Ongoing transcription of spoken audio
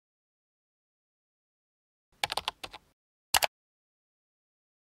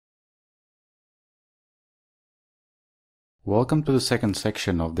Welcome to the second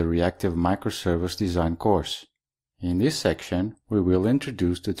section of the Reactive Microservice Design course. In this section, we will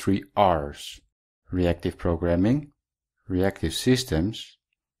introduce the three R's: Reactive Programming, Reactive Systems,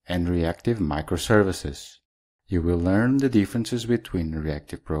 and Reactive Microservices. You will learn the differences between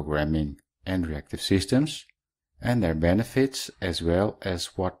Reactive Programming and Reactive Systems, and their benefits, as well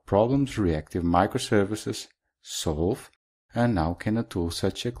as what problems Reactive Microservices solve, and how can a tool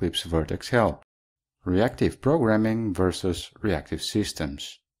such as Eclipse Vert.X help. Reactive Programming versus Reactive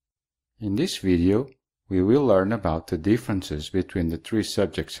Systems. In this video, we will learn about the differences between the three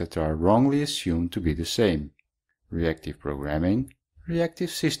subjects that are wrongly assumed to be the same: Reactive Programming,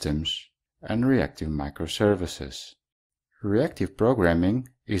 Reactive Systems, and Reactive Microservices. Reactive Programming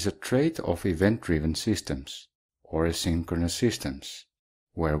is a trait of event-driven systems, or asynchronous systems,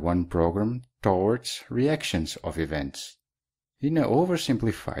 where one program towards reactions of events. In an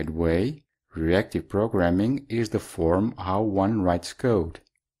oversimplified way, reactive programming is the form how one writes code.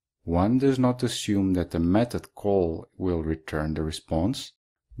 One does not assume that the method call will return the response,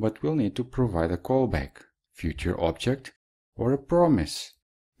 but will need to provide a callback, future object, or a promise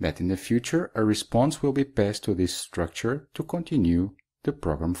that in the future a response will be passed to this structure to continue the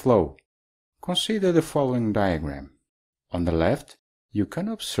program flow. Consider the following diagram. On the left, you can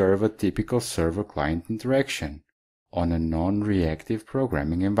observe a typical server-client interaction on a non-reactive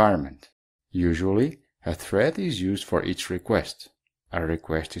programming environment. Usually, a thread is used for each request. A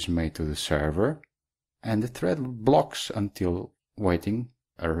request is made to the server, and the thread blocks until waiting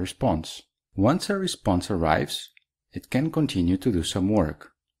a response. Once a response arrives, it can continue to do some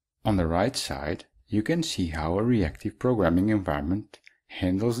work. On the right side, you can see how a reactive programming environment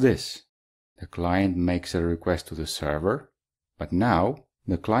handles this. The client makes a request to the server, but now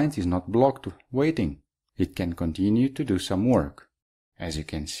the client is not blocked waiting. It can continue to do some work. As you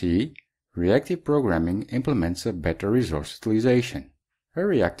can see, reactive programming implements a better resource utilization. A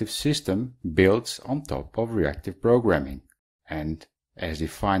reactive system builds on top of reactive programming and, as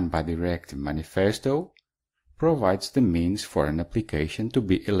defined by the Reactive Manifesto, provides the means for an application to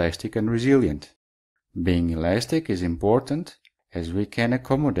be elastic and resilient. Being elastic is important as we can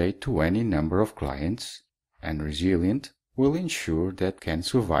accommodate to any number of clients, and resilient will ensure that can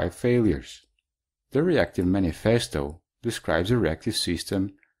survive failures. The Reactive Manifesto describes a reactive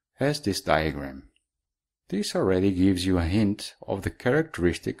system as this diagram. This already gives you a hint of the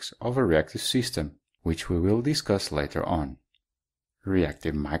characteristics of a reactive system, which we will discuss later on.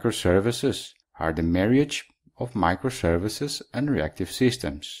 Reactive microservices are the marriage of microservices and reactive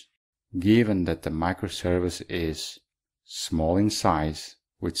systems. Given that the microservice is small in size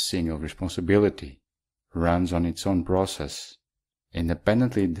with single responsibility, runs on its own process,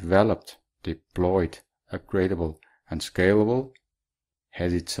 independently developed, deployed, upgradable, and scalable,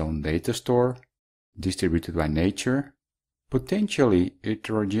 has its own data store, distributed by nature, potentially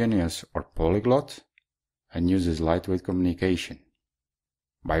heterogeneous or polyglot, and uses lightweight communication.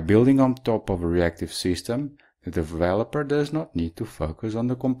 By building on top of a reactive system, the developer does not need to focus on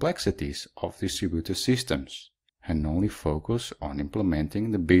the complexities of distributed systems, and only focus on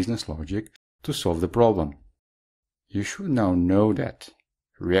implementing the business logic to solve the problem. You should now know that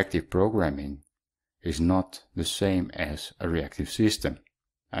reactive programming is not the same as a reactive system,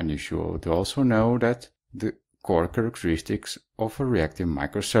 and you should also know that the core characteristics of a reactive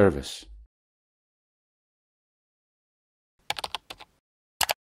microservice.